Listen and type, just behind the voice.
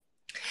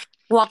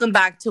Welcome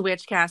back to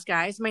Witchcast,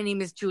 guys. My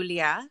name is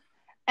Julia.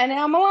 And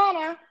I'm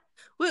Alana.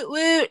 Woot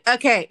woot.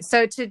 Okay,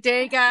 so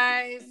today,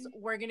 guys,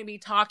 we're going to be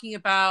talking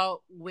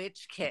about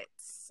witch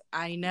kits.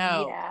 I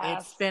know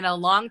it's Yes. been a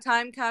long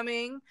time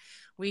coming.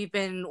 We've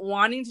been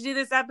wanting to do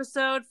this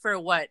episode for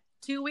what,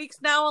 2 weeks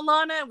now,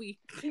 Alana? We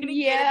didn't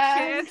get a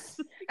chance.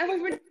 Yes. And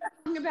we've been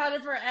talking about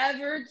it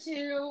forever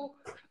too.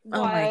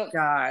 Oh my But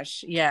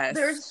gosh, yes.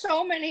 there's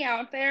so many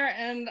out there,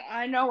 and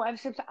I know I've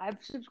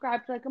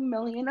subscribed to like a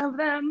million of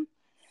them.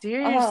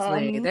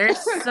 Seriously, Um there's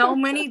so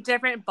many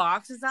different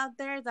boxes out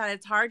there that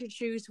it's hard to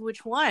choose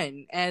which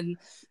one. And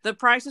the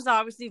prices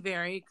obviously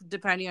vary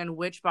depending on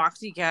which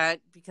box you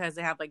get because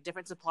they have like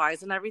different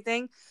supplies and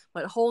everything.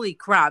 But holy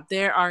crap,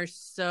 there are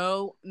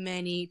so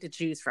many to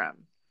choose from.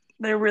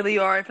 They really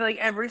are. I feel like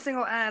every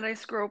single ad I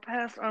scroll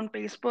past on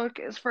Facebook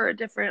is for a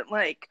different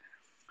like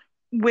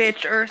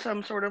witch or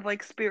some sort of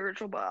like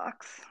spiritual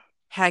box.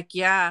 Heck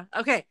yeah.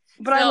 Okay.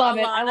 But So I love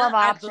it. I Alana, love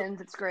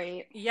options. It's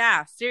great.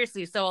 yeah,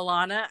 seriously. So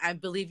Alana, I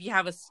believe you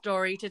have a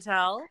story to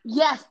tell.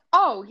 Yes.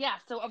 Oh, yeah.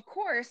 So, of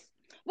course.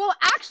 Well,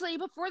 actually,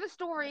 before the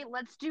story,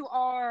 let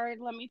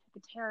me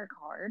pick a tarot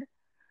card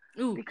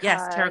Ooh,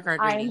 yes, tarot because card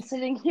I'm reading.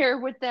 sitting here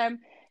with them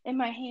in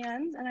my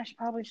hands and I should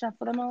probably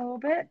shuffle them a little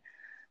bit.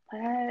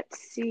 Let's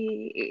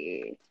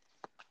see.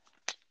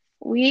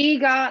 We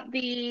got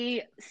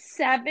the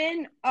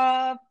Seven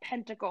of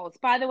Pentacles.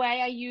 By the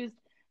way, I used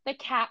the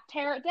Cat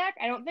Tarot deck.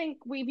 I don't think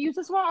we've used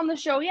this one on the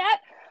show yet,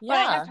 but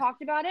I have Yeah.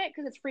 talked about it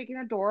because it's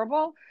freaking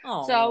adorable.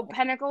 So, Oh.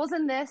 Pentacles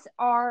in this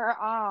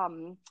are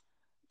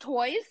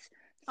toys.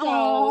 So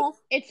Oh.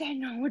 I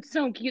know it's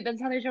so cute.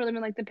 That's how they show them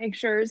in like the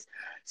pictures.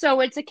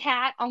 So it's a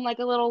cat on like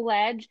a little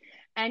ledge,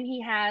 and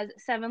he has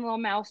seven little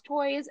mouse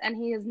toys, and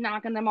he is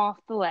knocking them off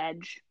the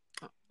ledge.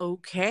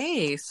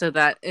 Okay, so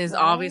that is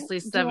Right? obviously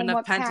Seven Doing of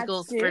what cats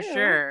Pentacles for do.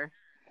 sure.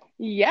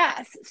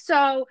 Yes.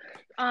 So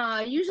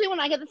usually when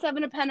I get the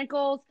Seven of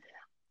Pentacles,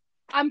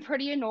 I'm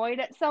pretty annoyed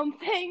at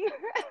something.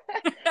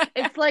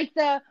 It's like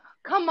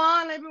come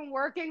on, I've been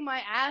working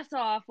my ass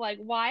off. Like,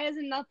 why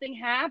isn't nothing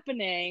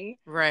happening?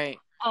 Right.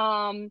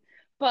 Um,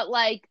 but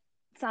like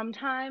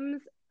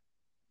sometimes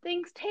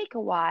things take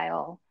a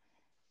while.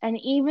 And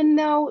even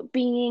though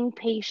being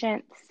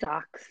patient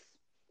sucks,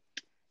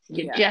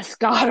 you Yeah. just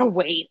gotta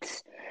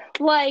wait.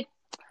 Like,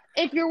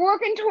 if you're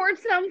working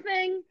towards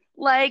something,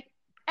 like,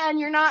 and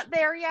you're not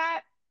there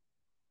yet,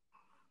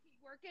 keep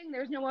working.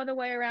 There's no other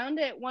way around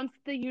it. Once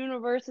the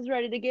universe is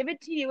ready to give it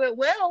to you, it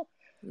will.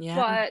 Yeah.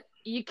 But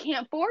you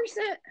can't force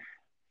it.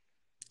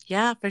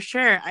 Yeah, for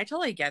sure. I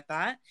totally get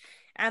that.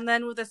 And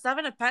then with the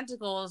Seven of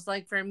Pentacles,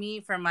 like for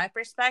me, from my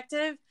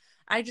perspective,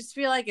 I just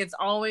feel like it's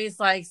always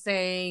like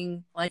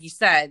saying, like you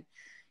said,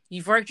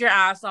 you've worked your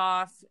ass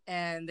off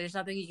and there's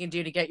nothing you can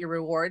do to get your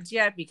rewards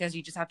yet because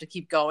you just have to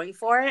keep going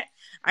for it.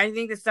 I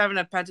think the Seven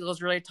of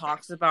Pentacles really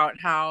talks about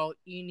how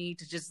you need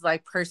to just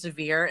like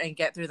persevere and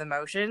get through the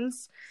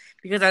motions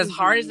because as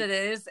hard as Mm-hmm. it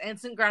is,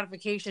 instant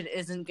gratification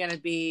isn't going to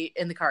be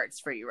in the cards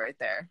for you right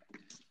there.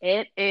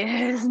 It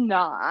is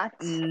not.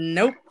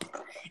 Nope.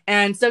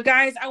 And so,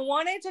 guys, I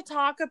wanted to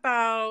talk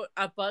about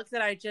a book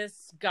that I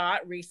just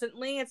got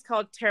recently. It's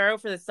called Tarot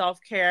for the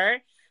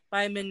Self-Care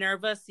by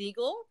Minerva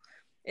Siegel.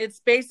 It's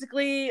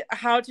basically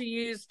how to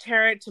use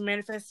tarot to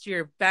manifest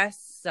your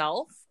best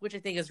self, which I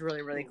think is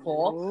really, really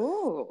cool.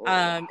 Ooh.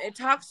 It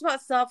talks about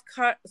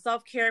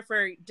self-care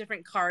for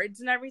different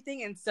cards and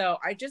everything. And so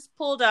I just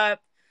pulled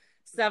up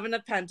Seven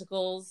of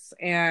Pentacles,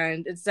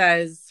 and it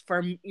says,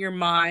 for your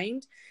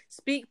mind,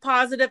 speak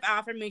positive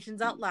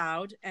affirmations out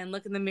loud and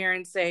look in the mirror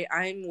and say,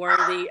 I am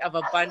worthy of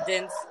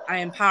abundance, I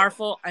am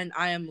powerful, and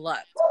I am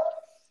loved.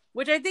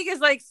 Which I think is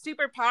like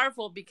super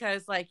powerful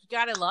because like you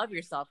gotta love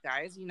yourself,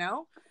 guys, you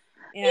know?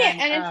 Yeah,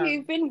 And and if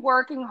you've been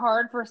working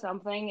hard for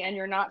something and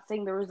you're not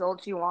seeing the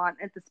results you want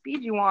at the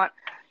speed you want,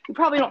 you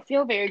probably don't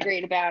feel very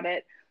great about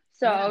it.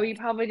 So yeah. you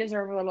probably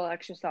deserve a little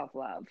extra self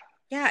love.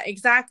 Yeah,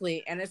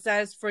 exactly. And it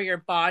says for your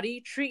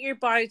body, treat your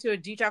body to a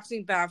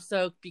detoxing bath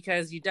soak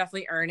because you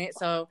definitely earn it.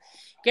 So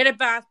get a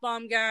bath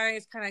bomb,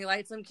 guys, kind of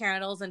light some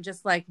candles and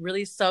just like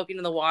really soak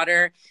into the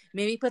water.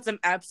 Maybe put some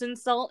Epsom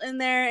salt in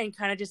there and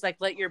kind of just like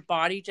let your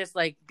body just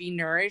like be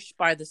nourished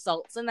by the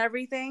salts and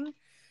everything.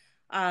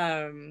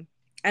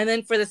 And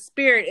then for the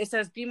spirit, it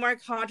says be more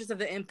conscious of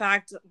the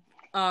impact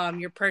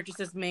your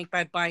purchases make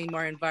by buying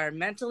more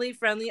environmentally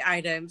friendly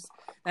items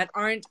that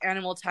aren't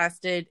animal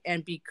tested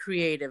and be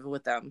creative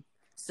with them.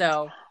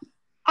 So,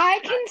 I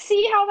can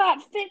see how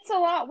that fits a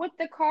lot with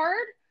the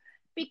card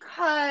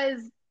because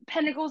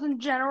pentacles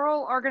in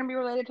general are going to be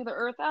related to the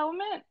earth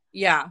element.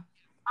 yeah.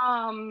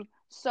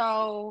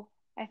 So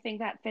I think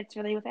that fits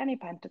really with any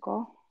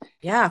pentacle.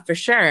 Yeah, for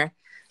sure.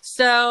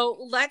 So,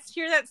 let's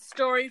hear that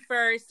story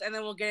first and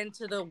then we'll get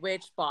into the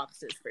witch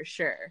boxes for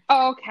sure.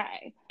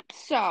 Okay.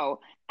 So,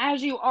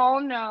 as you all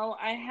know,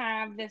 I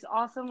have this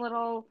awesome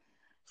little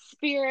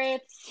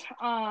spirit.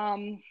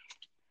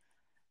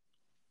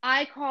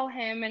 I call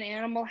him an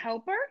animal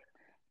helper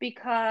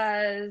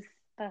because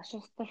that's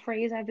just the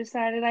phrase I've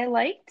decided I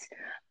liked.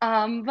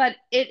 But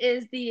it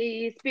is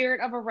the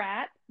spirit of a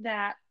rat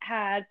that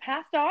had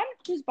passed on,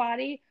 whose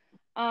body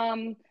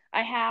I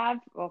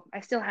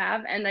still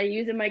have, and I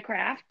use in my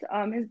craft,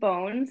 his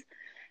bones.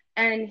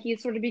 And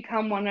he's sort of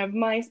become one of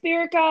my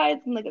spirit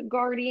guides and like a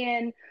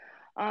guardian.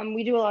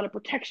 We do a lot of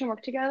protection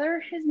work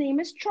together. His name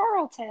is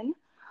Charlton.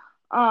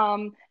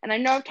 And I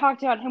know I've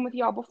talked about him with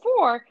y'all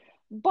before,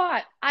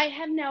 but I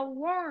have now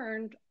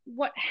learned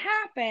what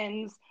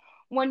happens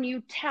when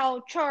you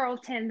tell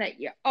Charlton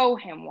that you owe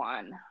him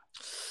one.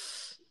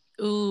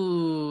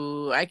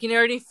 Ooh, I can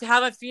already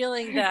have a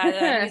feeling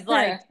that he's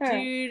like,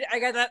 dude, I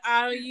got that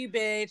out of you,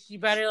 bitch. You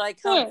better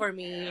like come for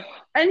me.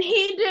 And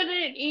he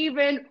didn't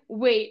even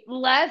wait.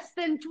 Less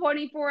than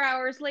 24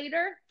 hours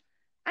later,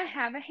 I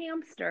have a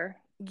hamster.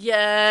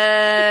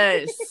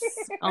 Yes.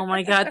 Oh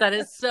my God, that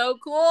is so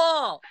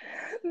cool.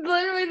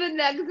 Literally the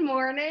next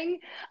morning,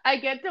 I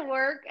get to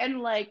work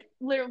and like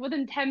literally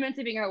within 10 minutes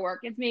of being at work,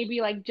 it's maybe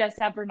like just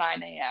after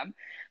 9 a.m.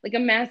 Like a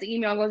mass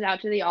email goes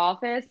out to the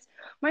office.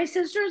 My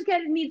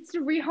needs to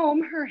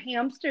rehome her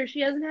hamster. She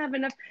doesn't have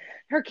enough,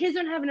 her kids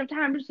don't have enough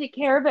time to take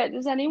care of it.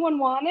 Does anyone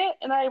want it?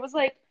 And I was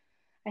like,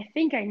 I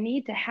think I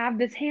need to have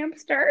this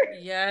hamster.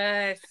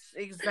 Yes,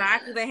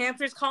 exactly. The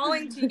hamster's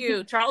calling to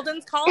you.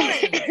 Charlton's calling.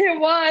 It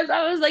was.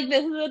 I was like,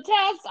 this is a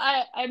test.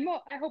 I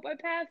hope I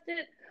passed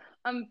it.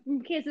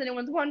 In case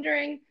anyone's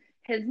wondering,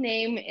 his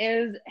name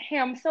is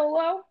Ham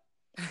Solo.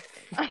 Oh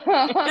my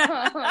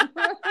God.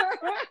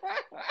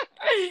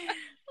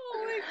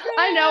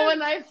 I know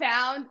when I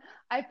found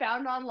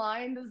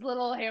online this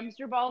little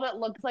hamster ball that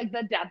looks like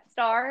the Death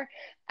Star,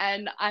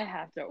 and I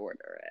have to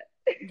order it.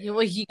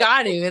 Well, you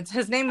got to. It's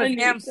his name is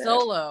Ham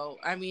Solo.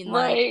 I mean,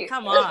 like,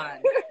 come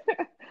on.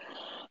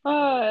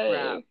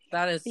 Crap.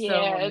 That is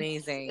so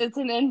amazing. It's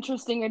an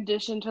interesting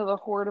addition to the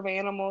horde of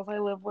animals I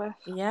live with.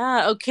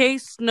 Yeah. Okay,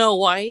 Snow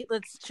White.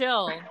 Let's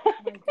chill. Oh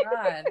my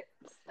God.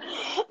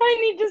 I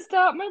need to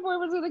stop. My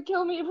boyfriend's gonna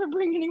kill me if I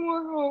bring any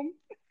more home.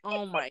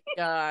 Oh my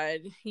God.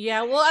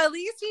 Yeah, well, at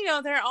least,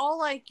 they're all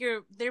like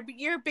they're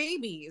your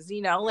babies,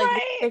 like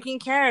right. you're taking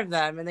care of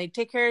them and they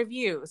take care of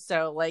you.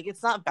 So like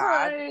it's not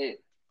bad.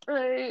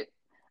 Right.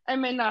 I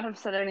may not have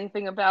said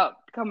anything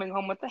about coming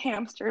home with the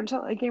hamster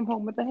until I came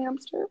home with the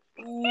hamster.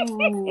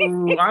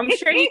 Ooh, I'm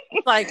sure he's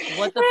like,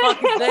 what the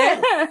fuck is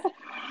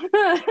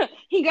this?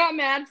 He got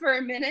mad for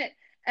a minute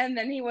and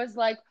then he was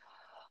like,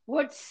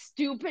 what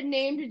stupid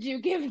name did you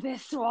give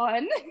this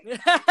one?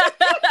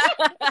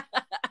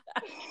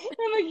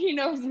 I'm like, he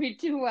knows me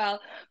too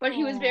well. But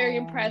he was very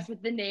impressed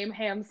with the name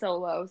Ham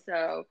Solo,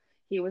 so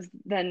he was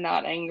then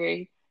not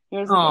angry. He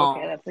was like,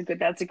 okay,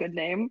 that's a good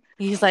name.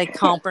 He's like,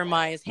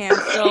 compromise. Ham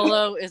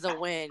Solo is a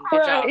win.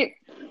 Good job.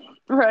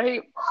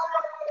 Right.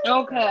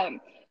 Okay.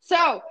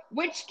 So,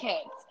 witch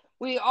kits.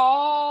 We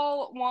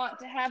all want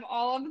to have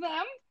all of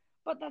them,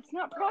 but that's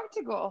not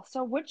practical.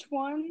 So which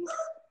ones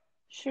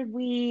should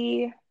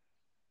we,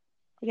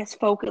 I guess,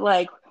 focus,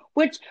 like,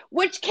 which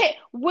witch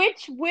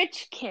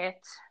kit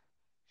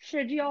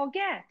should y'all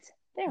get?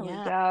 There we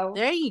go.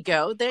 There you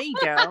go.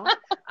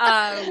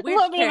 A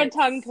little bit of a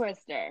tongue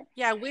twister.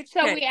 Yeah,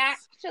 So we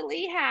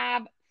actually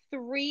have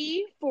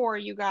 3 for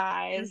you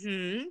guys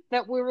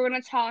that we were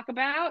going to talk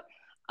about,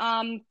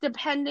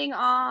 depending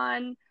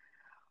on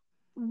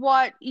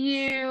what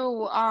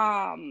you,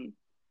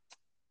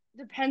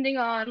 depending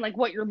on like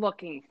what you're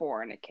looking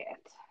for in a kit.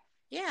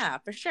 Yeah,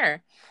 for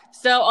sure.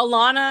 So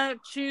Alana,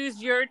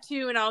 choose your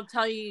 2 and I'll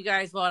tell you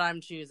guys what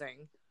I'm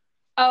choosing.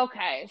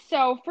 Okay,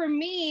 so for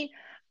me,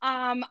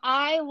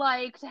 I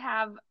like to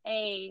have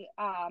a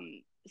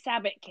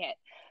Sabbat kit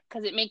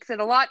because it makes it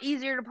a lot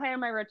easier to plan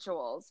my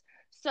rituals.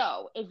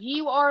 So if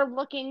you are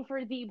looking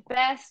for the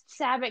best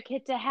Sabbat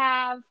kit to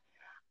have,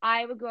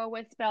 I would go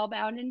with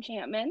Spellbound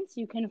Enchantments.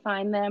 You can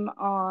find them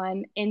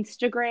on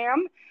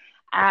Instagram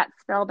at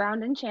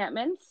Spellbound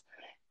Enchantments,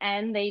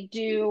 and they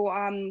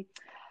do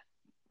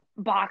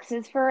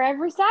boxes for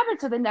every Sabbath.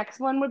 So the next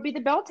one would be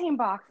the Beltane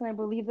box, and I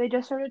believe they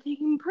just started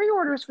taking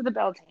pre-orders for the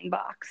Beltane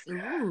box.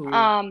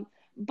 Ooh.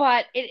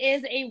 But it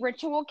is a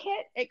ritual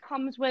kit. It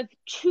comes with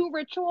 2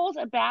 rituals,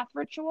 a bath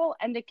ritual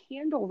and a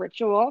candle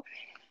ritual.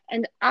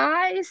 And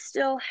I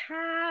still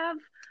have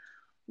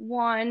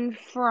one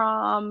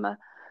from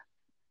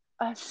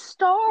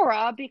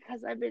Astara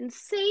because I've been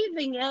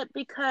saving it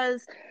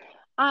because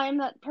I'm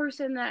that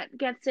person that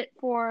gets it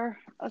for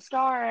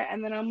Astara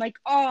and then I'm like,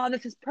 oh,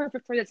 this is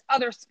perfect for this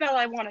other spell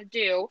I want to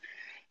do.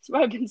 So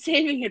I've been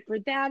saving it for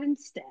that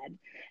instead.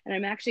 And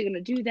I'm actually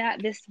going to do that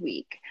this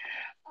week.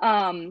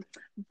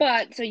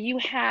 But so you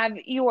have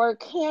your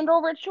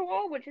candle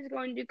ritual, which is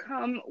going to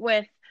come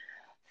with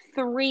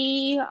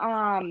 3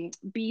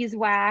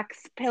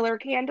 beeswax pillar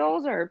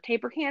candles or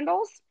taper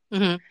candles.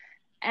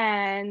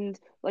 And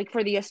like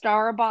for the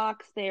Astara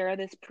box, they're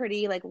this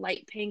pretty like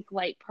light pink,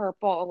 light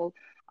purple,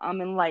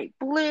 and light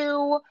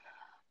blue.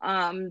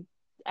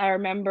 I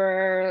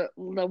remember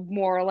the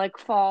more like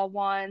fall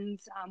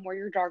ones were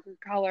your darker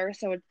color,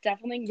 so it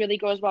definitely really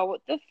goes well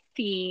with the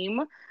theme.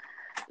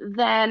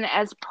 Then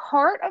as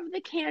part of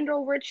the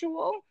candle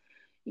ritual,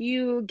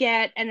 you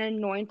get an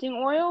anointing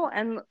oil,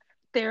 and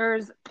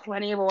there's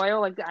plenty of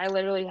oil. Like I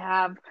literally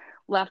have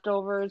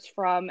leftovers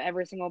from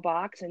every single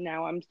box, and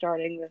now I'm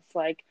starting this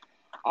like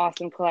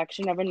awesome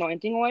collection of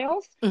anointing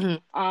oils,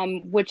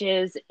 which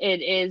is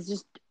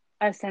just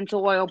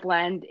essential oil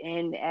blend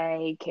in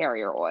a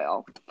carrier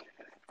oil.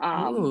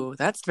 Ooh,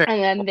 that's very And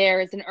cool. then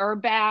there's an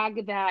herb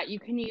bag that you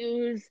can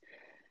use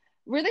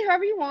really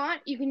however you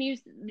want. You can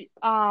use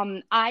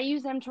I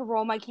use them to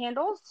roll my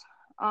candles,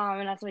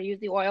 and that's what I use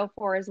the oil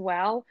for as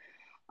well.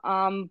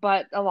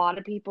 But a lot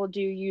of people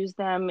do use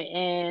them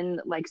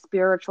in like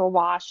spiritual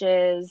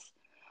washes,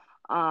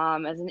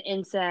 as an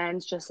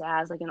incense, just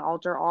as like an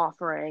altar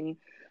offering.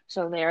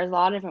 So there's a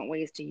lot of different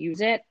ways to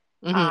use it.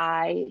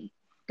 I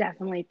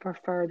definitely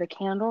prefer the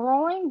candle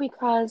rolling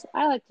because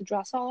I like to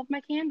dress all of my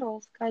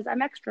candles because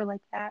I'm extra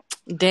like that.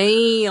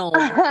 Damn.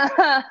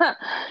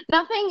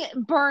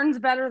 Nothing burns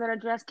better than a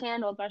dressed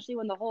candle, especially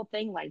when the whole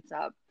thing lights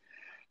up.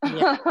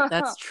 Yeah,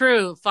 that's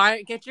true.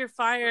 Get your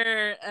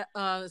fire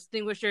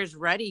extinguishers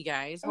ready,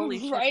 guys. Holy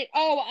shit. Right.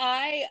 Oh,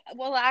 I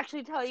will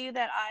actually tell you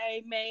that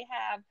I may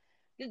have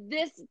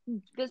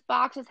this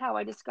box is how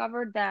I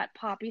discovered that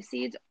poppy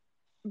seeds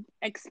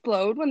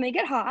explode when they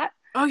get hot.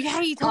 Oh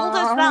yeah, you told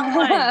us that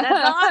one.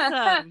 That's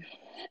awesome.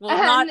 Well,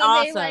 not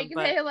awesome,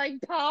 but they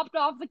like popped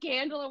off the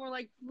candle and were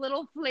like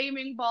little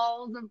flaming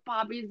balls of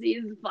poppy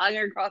seeds flying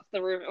across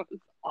the room. It was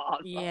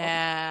awesome.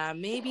 Yeah,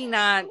 maybe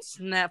not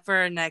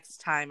for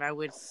next time. I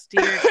would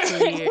steer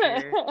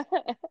clear.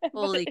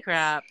 Holy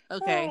crap.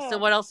 Okay, so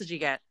what else did you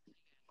get?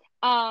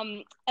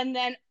 And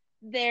then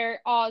there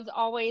is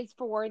always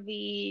for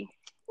the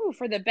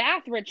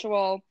bath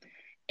ritual,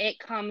 it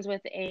comes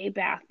with a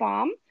bath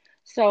bomb.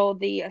 So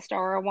the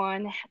Astara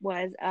one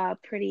was a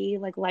pretty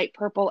like light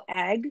purple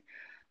egg,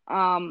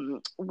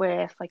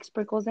 with like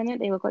sprinkles in it.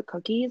 They look like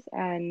cookies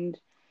and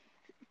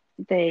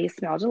they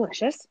smell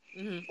delicious.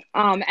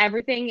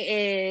 Everything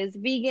is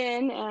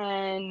vegan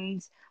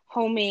and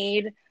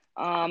homemade.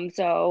 And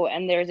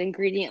there's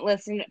ingredient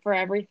lists in it for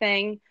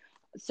everything.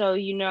 So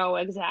you know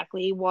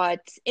exactly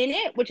what's in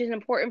it, which is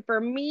important for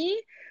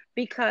me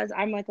because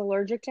I'm like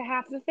allergic to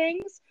half the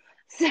things.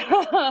 So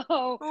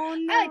Oh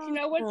no. I like to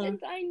know what's in.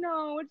 I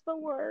know it's the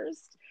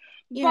worst.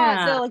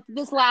 Yeah. But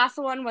this last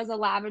one was a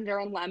lavender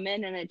and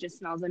lemon, and it just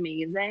smells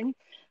amazing.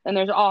 Then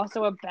there's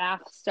also a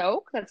bath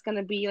soak that's going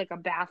to be like a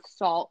bath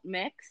salt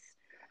mix.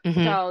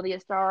 So the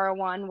Astara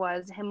one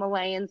was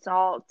Himalayan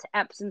salt,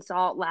 Epsom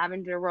salt,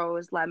 lavender,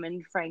 rose,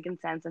 lemon,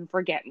 frankincense, and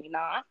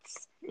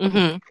forget-me-nots.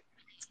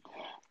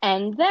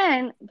 And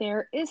then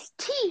there is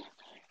tea,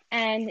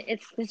 and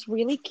it's this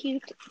really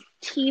cute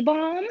tea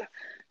bomb.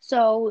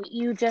 So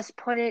you just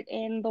put it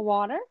in the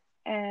water,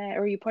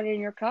 or you put it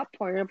in your cup,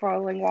 pour your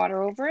boiling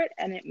water over it,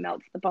 and it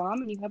melts the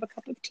bomb, and you have a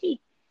cup of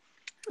tea.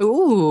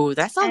 Ooh,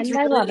 that sounds and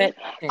really I love it.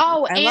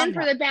 Oh, and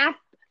for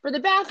the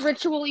bath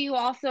ritual, you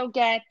also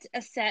get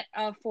a set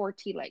of 4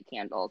 tea light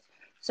candles.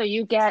 So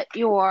you get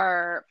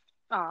your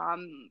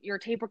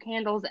taper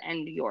candles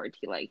and your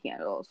tea light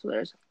candles. So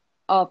there's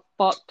a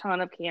fuck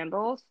ton of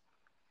candles.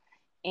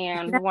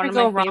 And one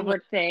of my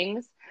favorite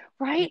things,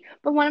 right?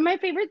 But one of my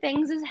favorite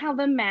things is how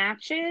the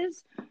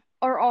matches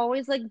are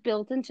always like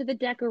built into the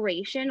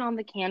decoration on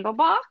the candle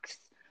box.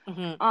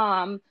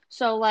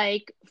 So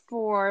like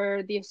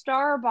for the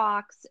Star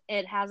box,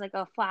 it has like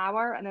a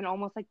flower and then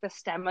almost like the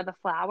stem of the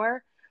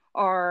flower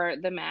or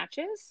the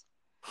matches.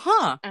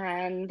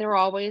 And they're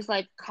always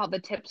like the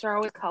tips are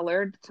always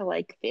colored to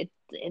like it's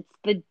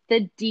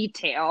the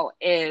detail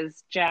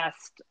is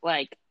just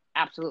like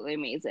absolutely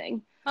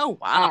amazing. Oh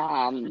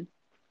wow.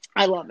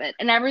 I love it.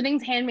 And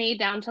everything's handmade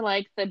down to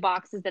like the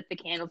boxes that the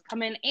candles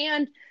come in.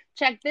 And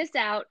check this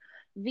out,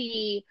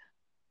 the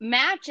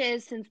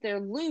matches, since they're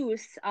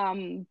loose,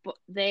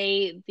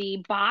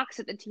 the box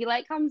that the tea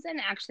light comes in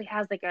actually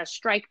has like a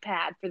strike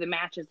pad for the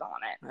matches on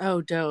it.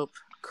 Oh, dope.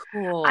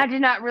 Cool. I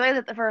did not realize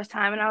it the first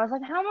time, and I was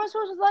like, how am I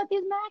supposed to light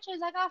these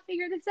matches? I gotta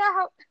figure this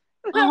out.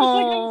 I was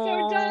like,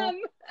 I'm so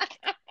dumb.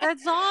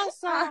 That's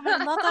awesome.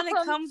 I love that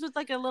it comes with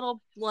like a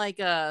little like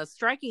a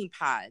striking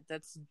pad.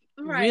 That's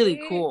really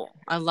cool.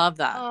 I love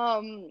that.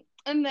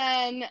 And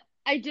then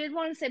I did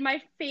want to say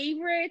my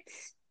favorite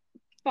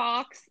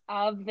box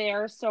of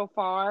theirs so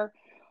far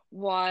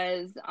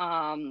was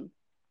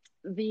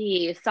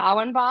the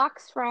Samhain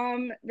box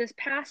from this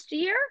past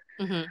year.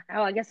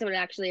 Oh, I guess it would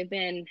actually have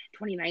been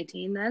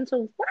 2019 then.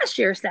 So last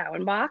year's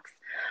Samhain box.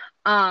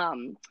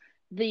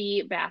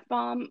 The bath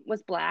bomb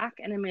was black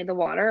and it made the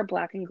water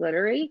black and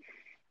glittery.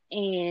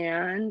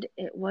 And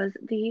it was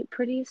the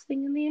prettiest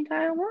thing in the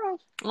entire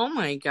world. Oh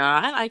my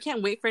god. I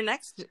can't wait for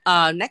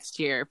next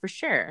year for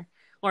sure.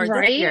 Or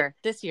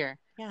this year.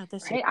 Yeah,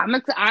 this year. I'm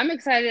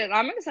excited.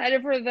 I'm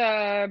excited for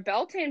the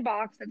Beltane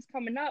box that's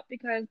coming up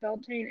because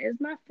Beltane is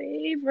my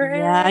favorite.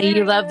 Yeah,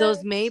 you love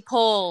those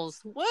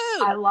maypoles. Woo!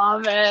 I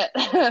love it.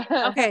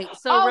 Okay,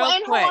 so real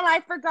quick. Hold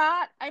on,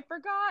 I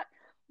forgot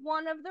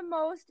one of the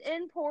most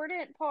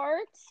important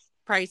parts.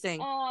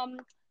 Pricing.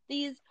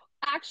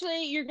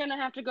 Actually, you're gonna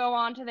have to go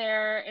on to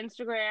their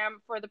Instagram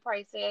for the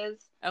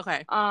prices.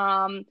 Okay.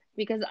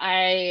 Because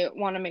I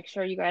want to make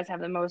sure you guys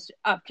have the most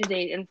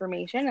up-to-date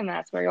information, and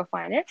that's where you'll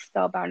find it.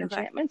 Spellbound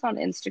Enchantments on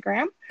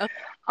Instagram. Okay.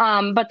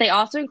 But they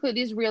also include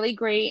these really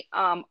great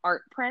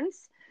art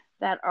prints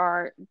that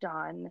are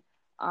done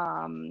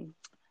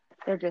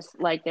They're just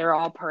like they're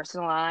all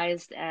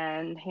personalized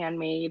and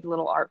handmade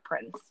little art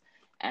prints,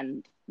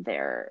 and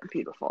they're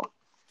beautiful.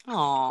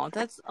 Oh,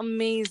 that's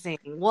amazing.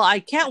 Well, I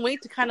can't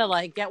wait to kind of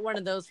like get one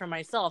of those for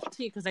myself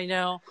too, because I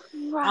know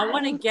I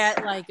want to Right.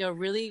 get like a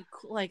really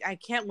like I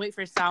can't wait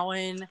for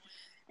Samhain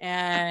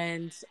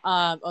and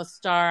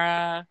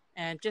Ostara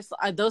and just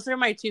those are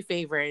my two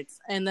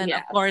favorites, and then of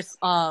Yes. course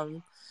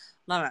llamas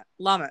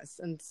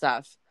and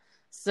stuff.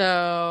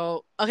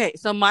 So okay,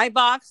 so my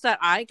box that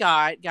I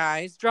got,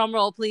 guys, drum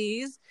roll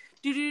please.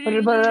 Okay,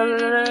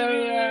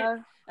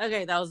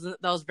 that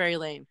was very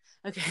lame.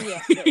 Okay.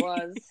 Yes, it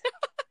was.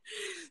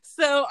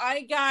 So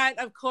I got,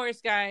 of course,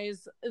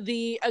 guys,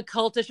 the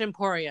Occultish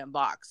Emporium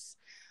box.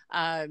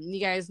 You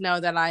guys know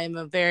that I am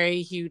a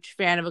very huge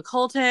fan of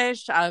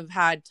Occultish. I've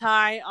had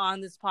Ty on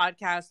this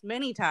podcast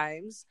many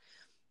times.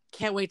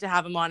 Can't wait to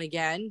have him on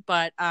again.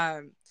 But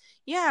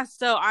yeah,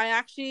 so I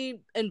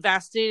actually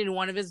invested in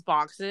one of his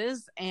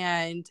boxes,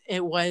 and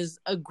it was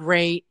a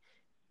great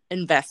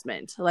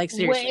investment. Like,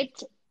 seriously.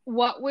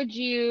 What would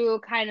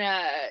you kind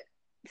of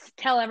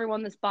tell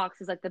everyone this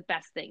box is like the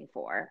best thing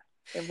for?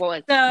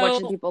 What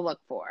should people look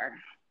for?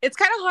 It's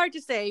kind of hard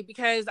to say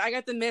because I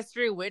got the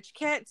Mystery Witch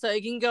kit, so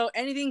it can go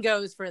anything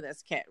goes for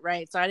this kit,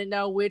 right? So I didn't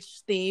know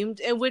which themed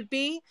it would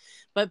be,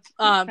 but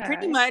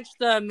pretty much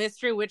the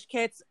Mystery Witch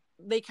kits,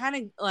 they kind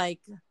of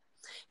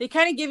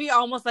give you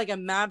almost like a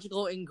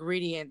magical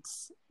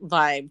ingredients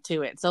vibe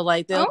to it. So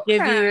like they'll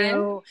give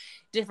you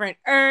different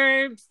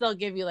herbs, they'll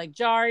give you like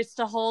jars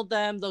to hold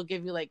them, they'll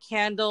give you like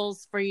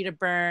candles for you to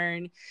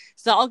burn.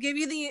 So I'll give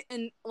you the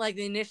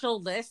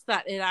initial list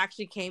that it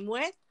actually came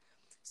with.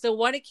 So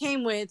what it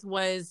came with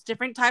was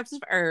different types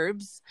of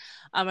herbs.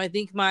 I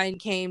think mine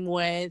came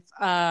with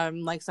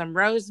like some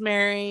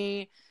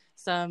rosemary,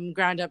 some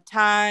ground up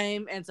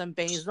thyme, and some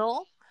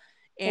basil.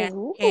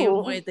 And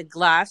came with a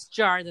glass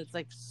jar that's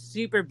like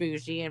super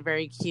bougie and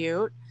very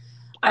cute.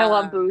 I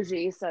love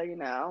bougie, so you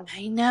know.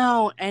 I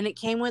know. And it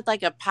came with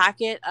like a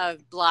packet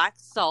of black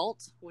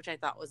salt, which I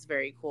thought was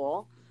very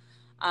cool.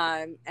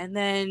 And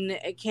then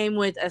it came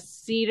with a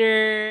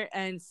cedar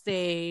and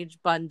sage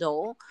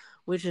bundle,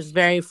 which is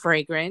very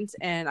fragrant.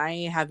 And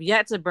I have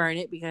yet to burn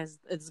it because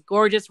it's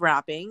gorgeous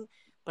wrapping,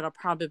 but I'll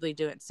probably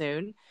do it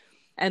soon.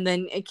 And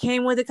then it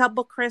came with a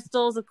couple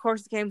crystals. Of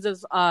course, it came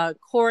with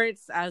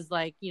quartz as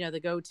like, you know, the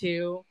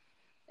go-to.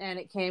 And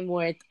it came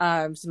with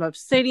some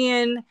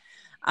obsidian.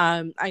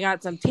 I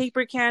got some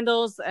taper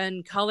candles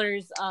and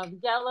colors of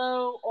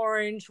yellow,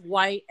 orange,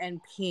 white,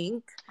 and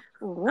pink.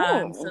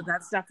 So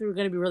that's definitely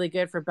going to be really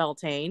good for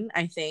Beltane,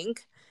 I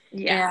think.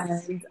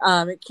 Yes.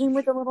 And it came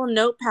with a little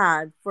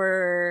notepad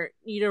for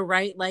you to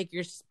write like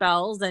your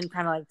spells and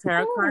kind of like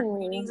tarot card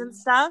readings and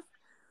stuff.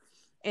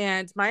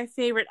 And my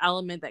favorite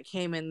element that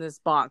came in this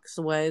box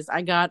was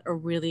I got a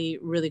really,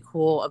 really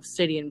cool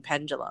obsidian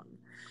pendulum.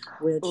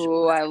 Which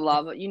I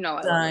love it. You know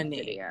I love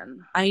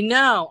obsidian. I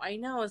know.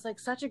 It's like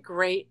such a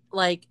great,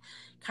 like,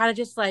 kind of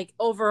just like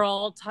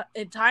overall,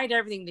 it tied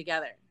everything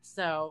together.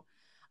 So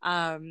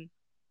I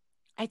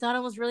thought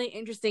it was really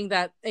interesting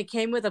that it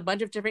came with a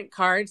bunch of different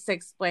cards to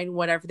explain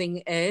what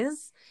everything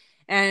is.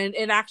 And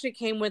it actually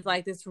came with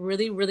like this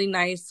really, really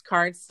nice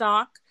card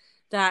stock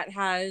that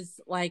has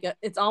like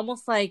it's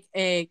almost like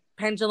a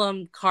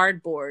pendulum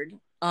cardboard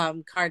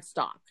card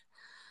stock.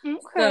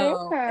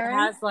 So it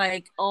has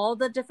like all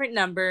the different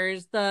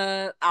numbers,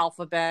 the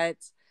alphabet.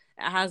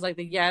 It has like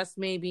the yes,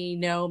 maybe,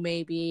 no,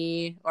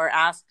 maybe, or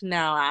ask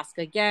now, ask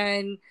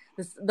again.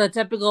 The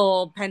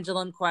typical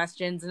pendulum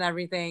questions and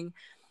everything.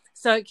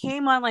 So it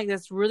came on like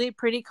this really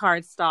pretty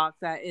card stock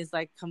that is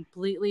like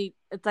completely.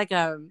 It's like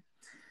an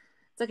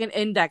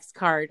index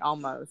card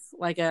almost,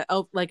 like a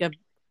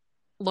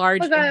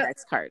large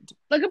index card,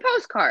 like a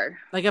postcard.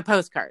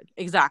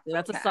 Exactly.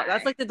 That's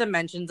like the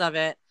dimensions of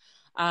it.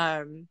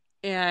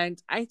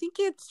 And I think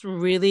it's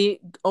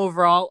really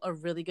overall a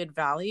really good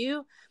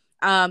value.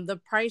 The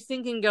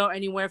pricing can go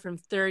anywhere from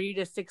 $30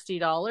 to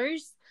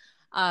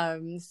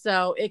 $60.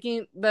 So it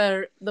can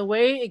the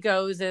way it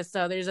goes is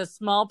so there's a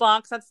small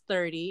box that's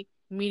 $30,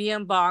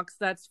 medium box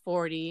that's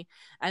 $40,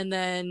 and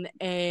then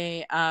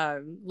a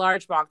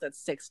large box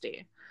that's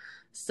 $60.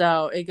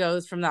 So it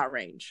goes from that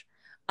range.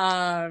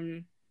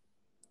 I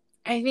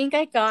think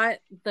I got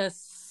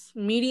this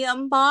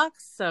medium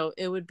box, so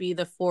it would be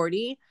the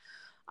 $40.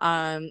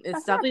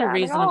 It's definitely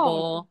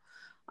reasonable.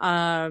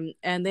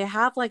 And they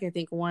have like, I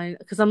think one,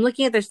 because I'm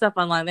looking at their stuff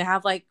online, they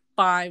have like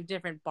 5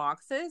 different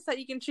boxes that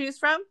you can choose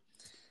from.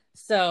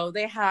 So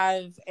they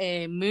have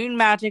a Moon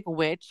Magic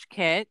Witch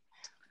kit,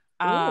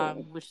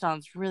 which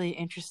sounds really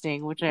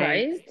interesting, which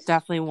I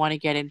definitely want to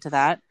get into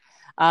that.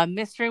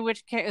 Mystery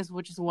Witch kit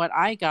which is what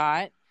I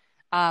got.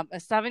 A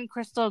 7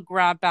 crystal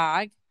grab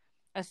bag,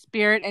 a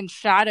spirit and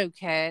shadow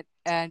kit,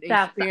 and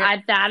that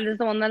is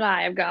the one that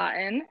I have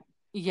gotten.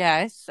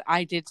 Yes,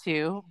 I did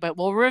too, but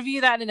we'll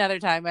review that another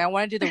time. I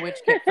want to do the witch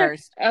kit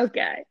first.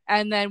 Okay.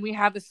 And then we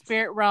have the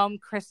Spirit Realm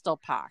crystal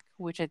pack,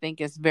 which I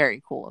think is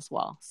very cool as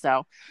well.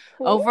 So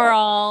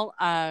overall,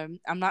 I'm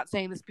not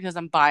saying this because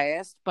I'm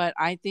biased, but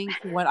I think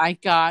what I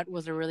got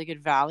was a really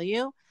good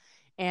value.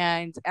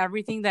 and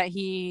everything that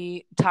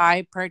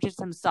Ty purchased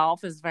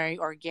himself is very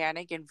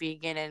organic and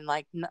vegan, and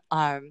like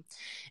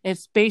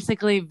it's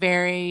basically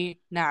very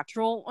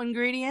natural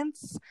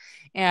ingredients.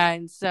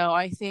 And so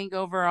I think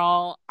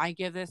overall I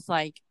give this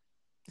like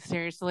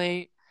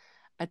seriously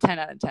a 10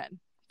 out of 10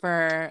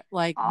 for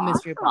like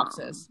mystery Awesome.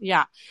 boxes.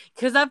 Yeah.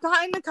 Because I've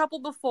gotten a couple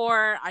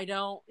before. I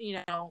don't,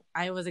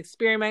 I was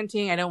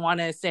experimenting. I don't want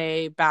to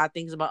say bad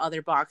things about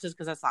other boxes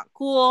because that's not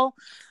cool.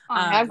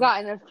 I've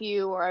gotten a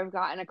few, or I've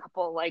gotten a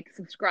couple like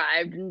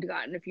subscribed and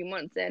gotten a few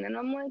months in, and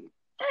I'm like,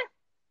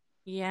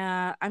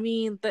 yeah, I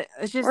mean,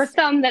 it's or just,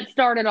 some that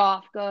started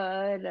off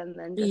good and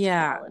then just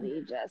yeah,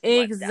 quality just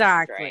went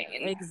down the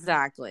drain.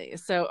 exactly.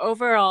 So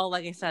overall,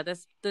 like I said,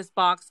 this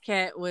box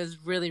kit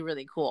was really,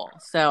 really cool.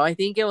 So I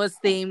think it was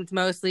themed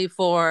mostly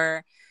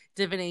for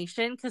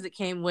divination because it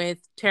came with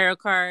tarot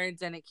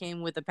cards and it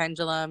came with a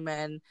pendulum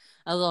and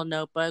a little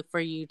notebook for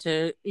you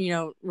to,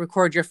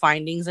 record your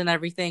findings and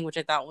everything, which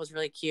I thought was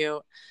really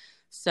cute.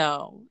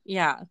 So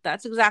yeah,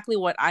 that's exactly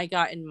what I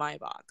got in my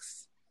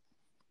box.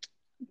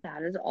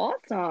 That is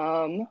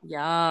awesome.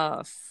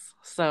 Yes.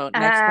 So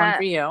next one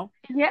for you.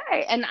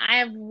 Yay. And I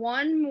have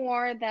one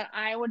more that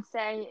I would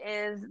say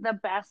is the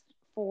best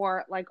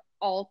for like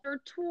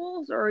altar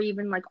tools or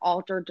even like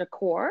altar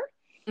decor.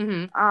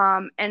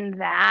 Mm-hmm.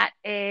 And that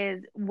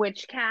is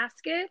witch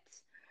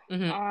caskets.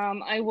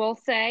 Mm-hmm. I will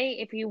say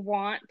if you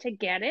want to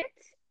get it,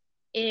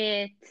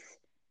 it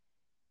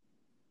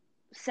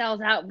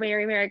sells out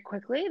very, very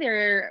quickly.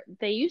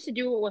 They used to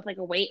do it with like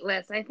a wait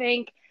list, I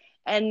think,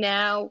 and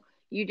now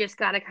you just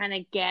got to kind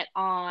of get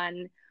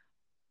on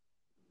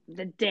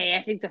the day.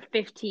 I think the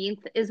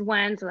 15th is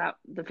when, so that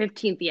the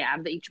 15th, yeah,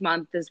 of each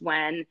month is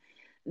when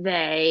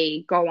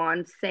they go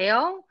on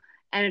sale,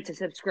 and it's a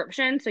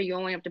subscription, so you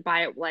only have to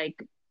buy it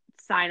like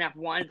sign up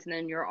once, and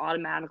then you're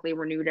automatically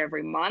renewed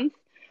every month.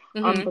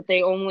 Mm-hmm. But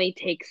they only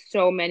take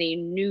so many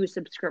new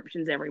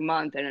subscriptions every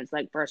month, and it's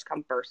like first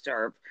come, first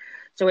serve.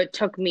 So it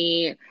took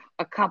me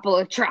a couple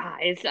of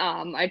tries.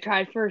 I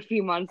tried for a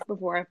few months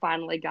before I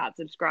finally got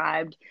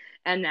subscribed,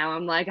 and now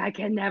I'm like, I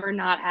can never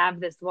not have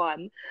this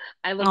one.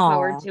 I look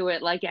forward Oh. to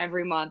it like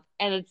every month,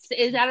 and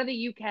it's out of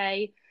the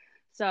UK,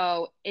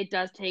 so it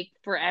does take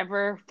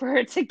forever for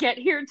it to get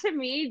here to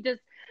me.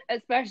 Just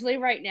especially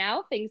right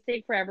now, things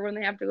take forever when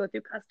they have to go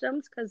through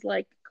customs because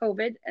like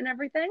COVID and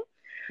everything.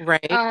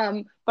 Right.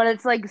 But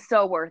it's like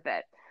so worth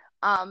it.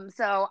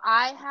 So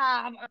I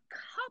have a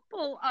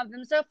couple of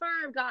them so far.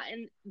 I've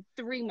gotten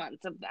 3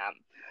 months of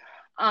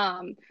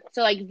them.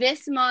 So like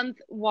this month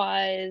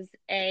was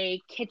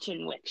a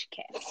kitchen witch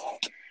kit.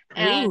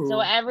 And so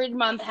Ooh. every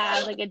month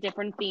has like a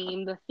different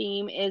theme. The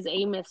theme is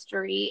a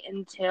mystery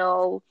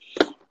until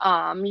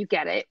you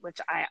get it, which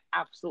I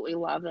absolutely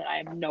love that I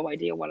have no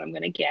idea what I'm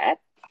gonna get.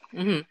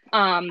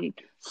 Mm-hmm.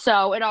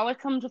 So it always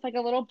comes with like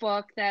a little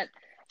book that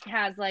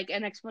has like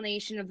an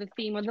explanation of the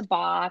theme of the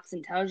box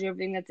and tells you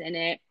everything that's in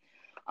it.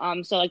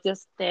 So like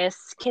this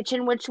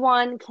kitchen witch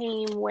one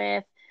came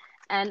with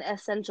an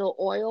essential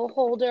oil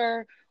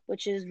holder,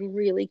 which is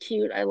really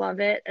cute. I love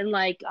it. And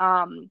like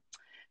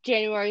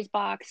January's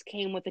box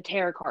came with a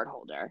tarot card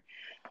holder.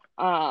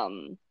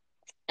 And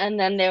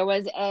then there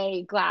was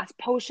a glass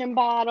potion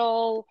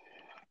bottle.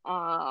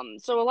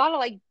 So a lot of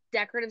like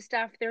decorative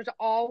stuff. There's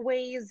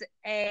always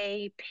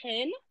a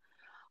pin,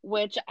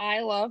 which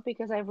I love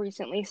because I've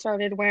recently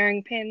started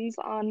wearing pins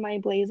on my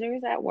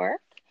blazers at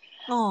work.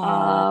 Oh.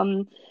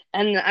 Um,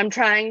 and I'm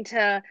trying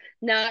to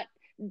not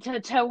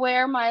to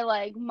wear my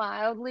like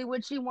mildly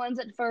witchy ones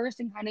at first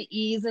and kind of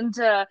ease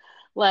into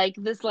like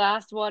this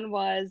last one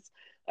was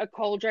a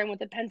cauldron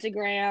with a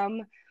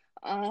pentagram.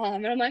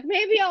 And I'm like,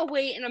 maybe I'll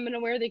wait and I'm gonna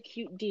wear the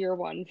cute deer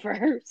one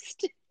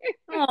first.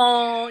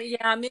 Oh,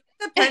 yeah. Maybe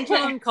the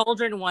pendulum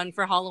cauldron one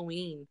for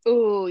Halloween.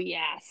 Oh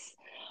yes.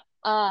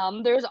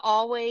 There's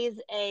always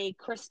a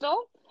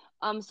crystal.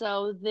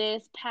 So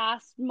this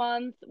past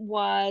month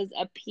was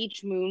a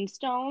peach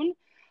moonstone,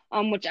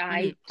 which Mm-hmm.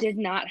 I did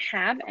not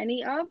have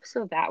any of,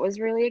 so that was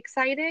really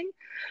exciting.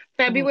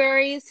 Mm-hmm.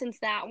 February, since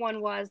that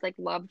one was like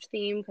loved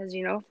theme, because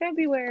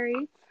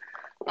February.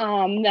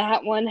 That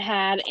one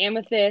had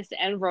amethyst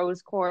and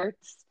rose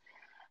quartz.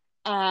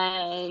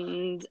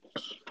 And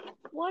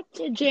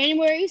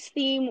January's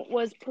theme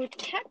was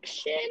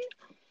protection.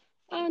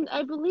 And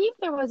I believe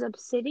there was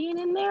obsidian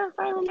in there, if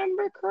I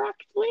remember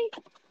correctly.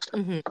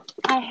 Mm-hmm.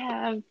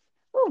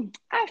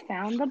 I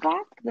found the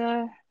box.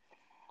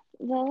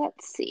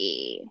 Let's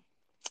see.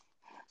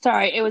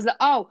 Sorry, it was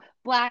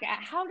black.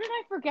 How did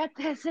I forget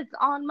this? It's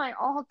on my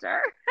altar.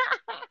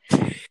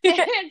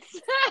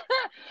 it's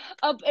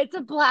it's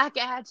a black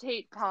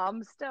agate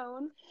palm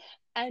stone,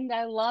 and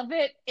I love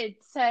it. It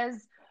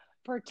says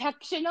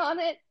protection on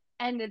it,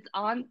 and it's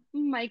on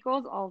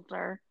Michael's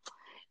altar.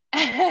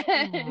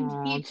 And he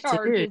Oh, dude.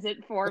 charges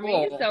it for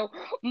me. Cool. So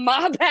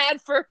my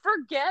bad for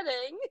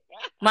forgetting.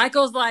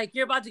 Michael's like,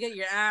 you're about to get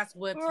your ass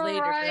whipped later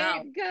for Right.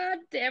 that. God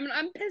damn it.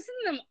 I'm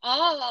pissing them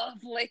all off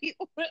lately.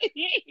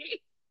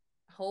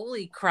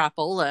 Holy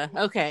crapola.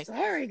 Okay.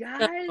 Sorry, So,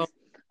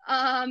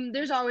 guys.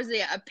 There's always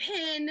a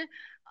pin.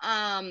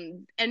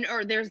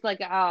 or there's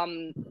like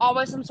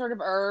always some sort of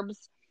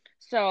herbs.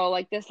 So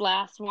like this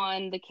last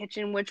one, the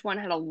kitchen witch one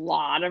had a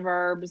lot of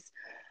herbs.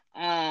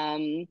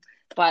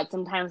 But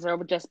sometimes there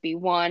would just be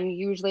one.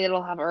 Usually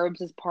it'll have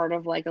herbs as part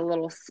of like a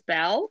little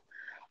spell.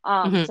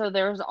 Mhm. So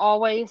there's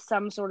always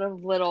some sort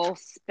of little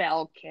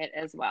spell kit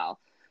as well.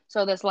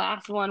 So this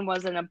last one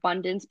was an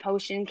abundance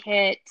potion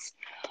kit.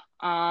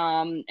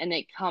 And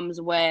it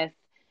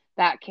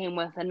came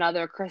with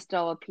another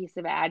crystal, a piece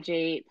of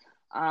agate,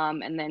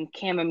 and then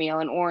chamomile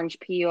and orange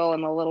peel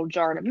and a little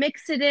jar to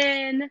mix it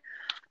in.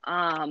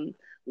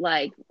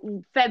 Like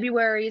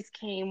February's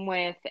came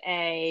with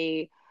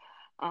a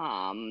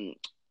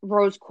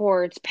rose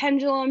quartz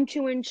pendulum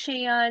to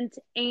enchant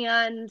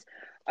and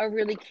a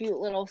really cute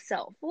little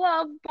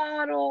self-love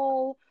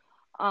bottle.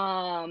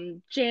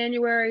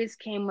 January's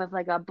came with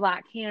like a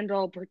black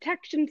candle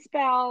protection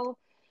spell.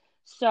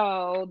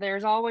 So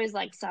there's always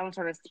like some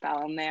sort of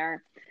spell in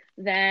there.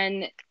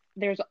 Then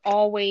there's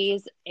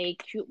always a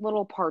cute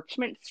little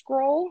parchment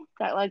scroll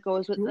that like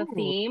goes with the Ooh.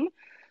 theme.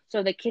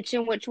 So the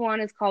kitchen witch one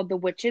is called the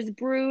Witch's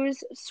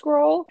Brews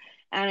scroll,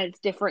 and it's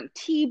different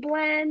tea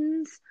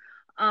blends.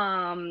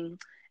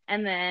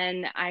 And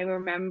then I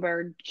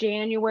remember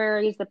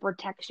January's the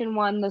protection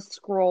one. The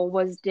scroll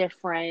was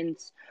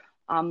different.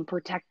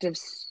 Protection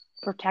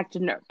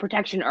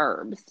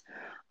herbs.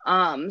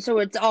 So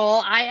it's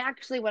all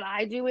what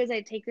I do is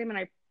I take them and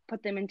I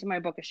put them into my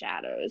book of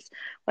shadows.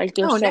 Like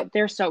Oh, nice.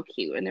 they're so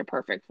cute and they're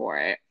perfect for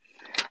it.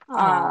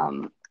 Aw.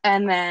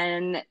 And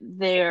then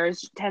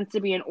there's tends to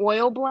be an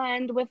oil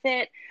blend with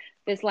it.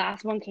 This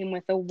last one came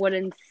with a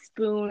wooden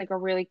spoon, like a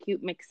really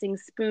cute mixing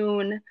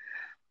spoon.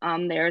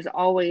 There's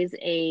always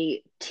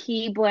a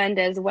tea blend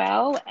as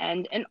well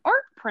and an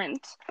art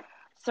print.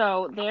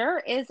 So there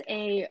is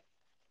a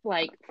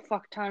like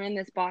fuck ton in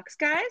this box,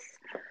 guys.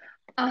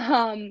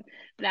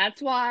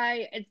 That's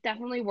why it's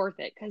definitely worth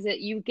it because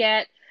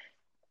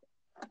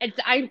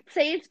I'd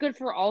say it's good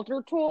for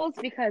altar tools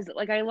because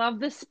like I love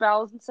the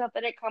spells and stuff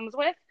that it comes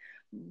with,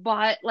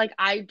 but like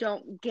I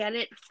don't get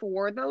it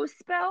for those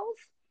spells.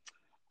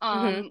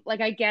 Mhm.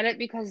 Like I get it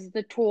because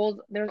the tools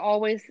there's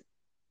always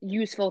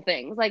useful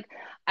things. Like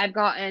I've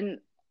gotten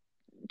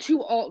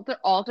I've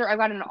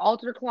got an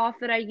altar cloth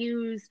that I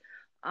use,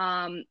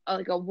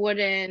 like a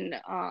wooden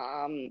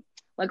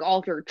like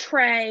altar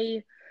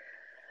tray.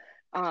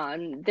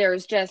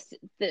 There's just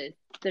the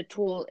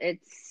tool.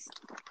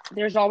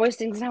 There's always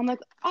things, and I'm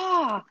like,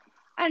 I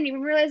didn't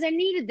even realize I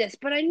needed this,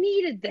 but I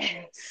needed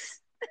this.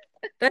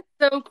 That's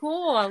so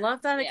cool. I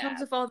love that it comes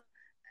Yeah, with all the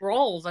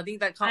rolls. I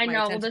think that caught I my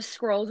know attention. the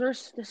scrolls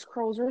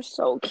are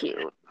so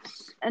cute,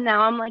 and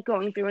now I'm like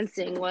going through and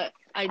seeing what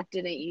I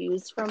didn't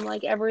use from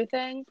like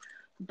everything,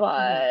 Mhm.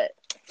 but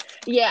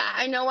yeah,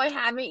 I know I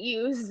haven't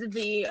used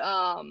there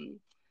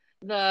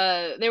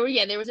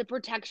was a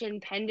protection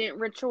pendant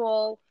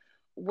ritual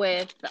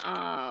with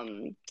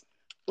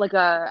like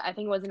I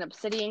think it was an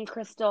obsidian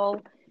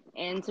crystal.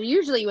 And so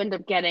usually you end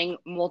up getting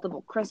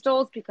multiple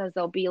crystals because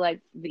there'll be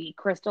like the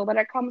crystal that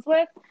it comes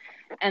with,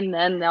 and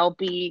then there'll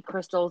be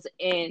crystals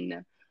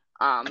in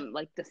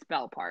like the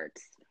spell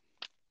parts.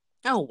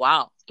 Oh,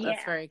 wow. That's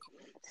Yeah. very cool.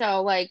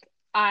 So like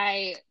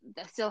I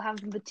still have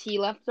the tea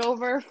left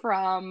over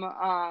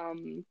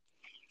from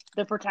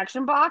the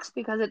protection box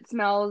because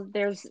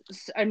there's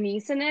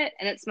anise in it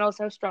and it smells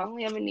so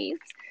strongly of anise,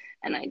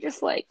 and I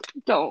just like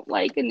don't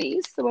like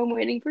anise, so I'm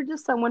waiting for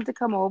just someone to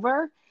come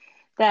over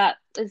that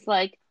is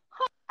like,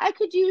 I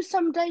could use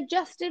some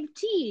digestive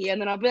tea, and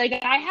then I'll be like,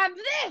 I have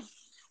this.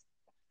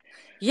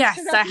 Yes,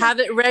 And I'll I be like, have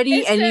it ready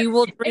it's and a you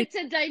will drink. it's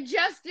a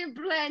digestive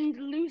blend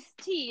loose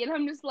tea, and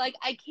I'm just like,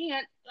 I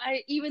can't.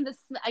 I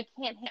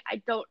can't.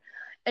 I don't.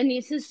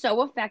 Anise is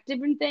so effective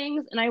in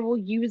things, and I will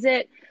use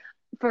it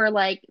for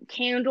like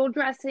candle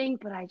dressing,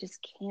 but I just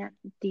can't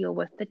deal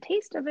with the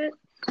taste of it.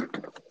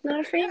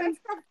 Not a Yeah, fan.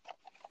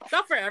 it's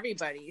not for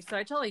everybody, so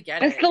I totally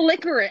get It's it. the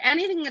licorice.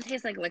 Anything that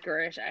tastes like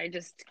licorice, I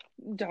just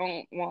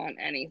don't want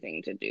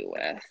anything to do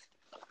with.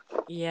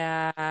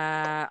 Yeah,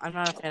 I'm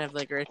not a fan of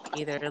licorice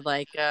either.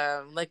 Like,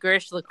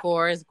 licorice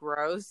liqueur is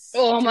gross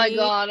Oh to my me.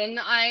 god! And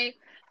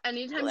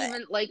anytime Blech.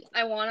 even like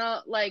I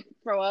wanna like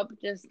throw up,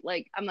 just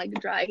like I'm like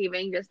dry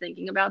heaving just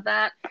thinking about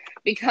that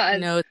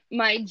because No.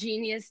 my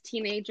genius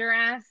teenager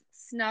ass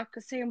snuck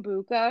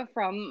sambuca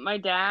from my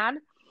dad,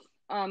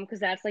 because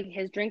that's like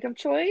his drink of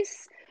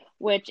choice,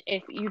 which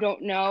if you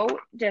don't know,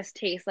 just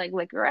tastes like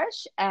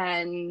licorice,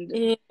 and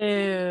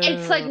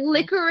it's like Ew.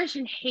 licorice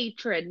and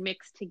hatred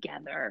mixed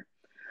together.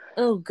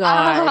 Oh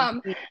God.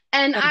 Um,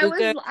 and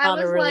Sambuca is I not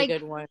a was really like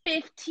good one.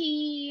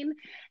 15,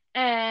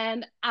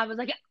 and I was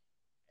like,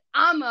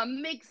 I'm gonna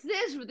mix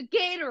this with the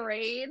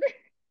Gatorade.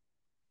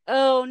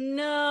 Oh We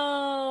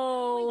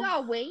no.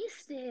 got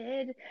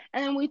wasted,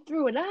 and then we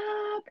threw it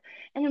up,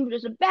 and it was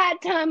just a bad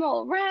time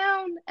all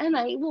around. And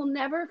I will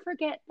never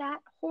forget that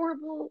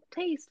horrible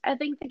taste. I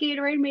think the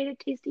Gatorade made it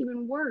taste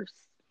even worse.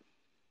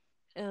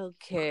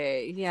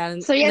 Okay. Yeah.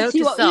 So yes, Note to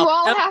you self: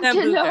 all no have to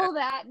sambuca. know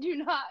that. Do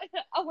not.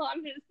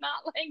 Alon does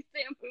not like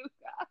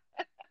sambuca.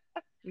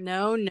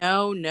 No,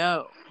 no,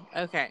 no.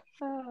 Okay.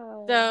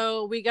 Oh.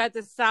 So we got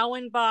the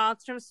Samhain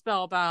box from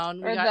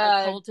Spellbound. We Or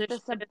got a Cultish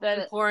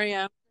the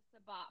Emporium.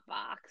 Sabbat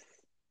box.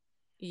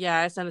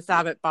 Yes, and the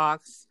Sabbath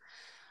box.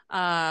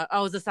 It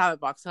was the Sabbath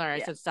box. Sorry,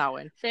 Yeah. I said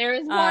Samhain. There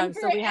is one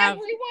for So we have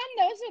everyone,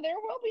 though. So there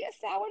will be a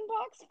Samhain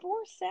box for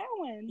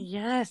Samhain.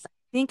 Yes, I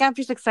think I'm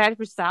just excited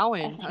for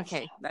Samhain.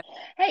 Okay. So.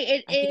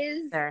 Hey,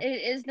 it there.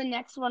 is the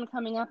next one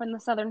coming up in the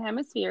Southern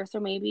Hemisphere. So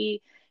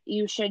maybe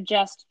you should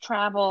just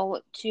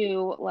travel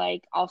to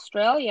like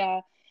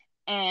Australia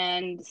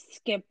and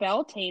skip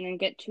Beltane and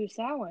get 2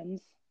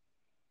 Samhains.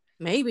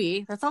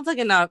 Maybe that sounds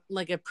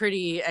like a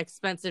pretty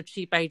expensive,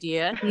 cheap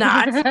idea.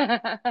 Not.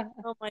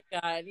 Oh my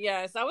god!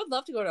 Yes, I would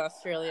love to go to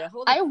Australia.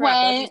 Holy crap, that'd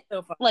went be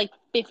so fun. like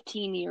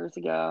 15 years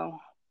ago.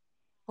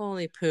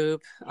 Holy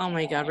poop! Oh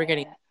my god, we're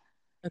getting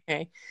Yeah.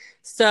 okay.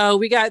 So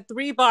we got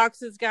 3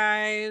 boxes,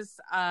 guys.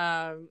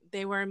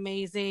 They were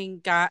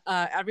amazing. Got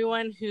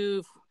everyone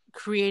who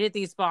created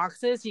these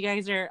boxes. You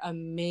guys are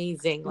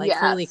amazing. Like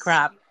holy Yes.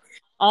 crap!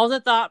 All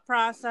the thought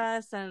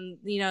process and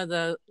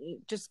the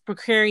just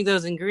procuring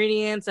those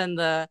ingredients and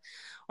the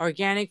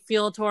organic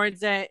feel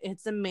towards it,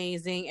 it's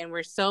amazing, and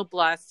we're so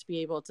blessed to be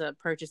able to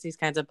purchase these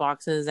kinds of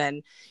boxes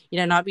and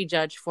not be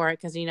judged for it,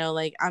 because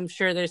like I'm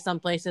sure there's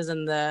some places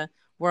in the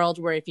world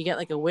where if you get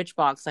like a witch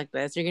box like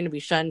this, you're going to be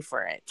shunned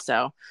for it.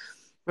 So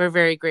we're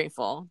very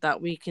grateful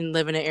that we can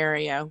live in an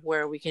area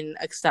where we can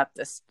accept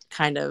this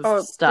kind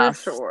of stuff.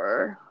 For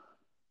sure.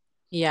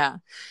 Yeah.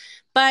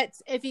 But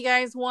if you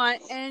guys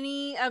want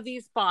any of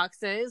these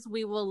boxes,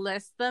 we will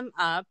list them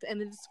up in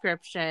the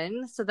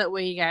description so that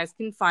way you guys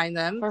can find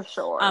them. For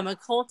sure.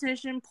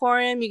 Occultish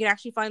Emporium, you can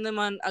actually find them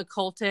on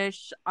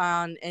Occultish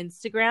on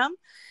Instagram,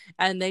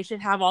 and they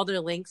should have all their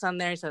links on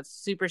there. So it's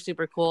super,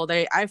 super cool.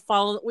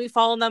 We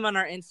follow them on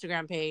our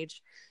Instagram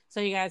page, so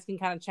you guys can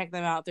kind of check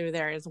them out through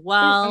there as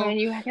well. And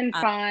you can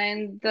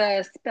find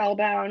the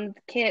Spellbound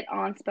kit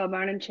on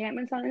Spellbound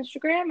Enchantments on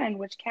Instagram, and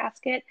Witch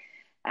Casket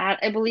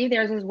I believe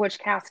theirs is Witch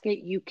Casket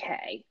UK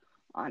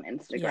on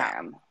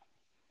Instagram.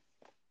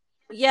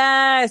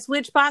 Yes,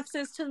 Witch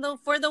boxes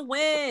for the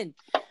win.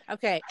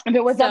 Okay. If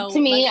it was up to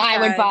me, I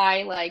would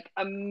buy like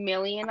 1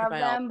 million of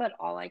them, but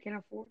all I can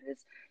afford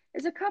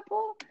is a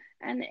couple.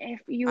 And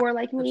if you are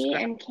like me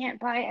and can't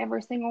buy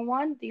every single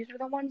one, these are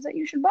the ones that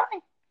you should buy.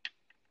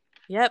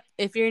 Yep.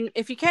 If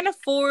you can't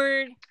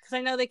afford, because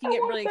I know they can get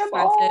really expensive.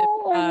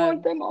 I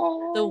want them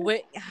all.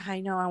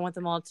 I know I want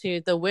them all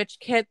too. The witch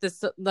kit,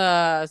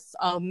 the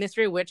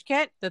mystery witch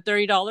kit, the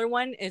 $30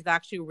 one is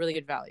actually really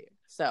good value.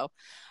 So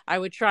I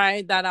would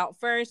try that out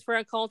first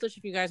for Occultish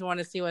if you guys want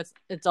to see what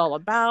it's all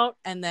about,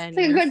 and then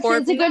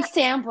it's a good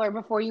sampler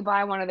before you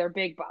buy one of their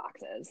big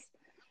boxes.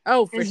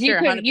 Oh, for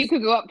sure. You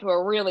could go up to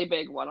a really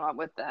big one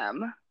with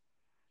them.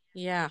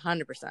 Yeah,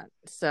 100%.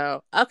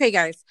 So, okay,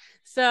 guys.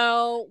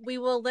 So we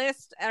will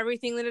list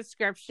everything in the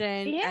description,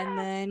 and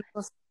then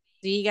we'll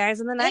see you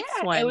guys in the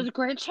next one. It was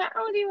great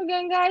chatting with you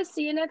again, guys.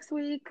 See you next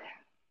week.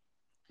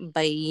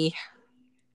 Bye.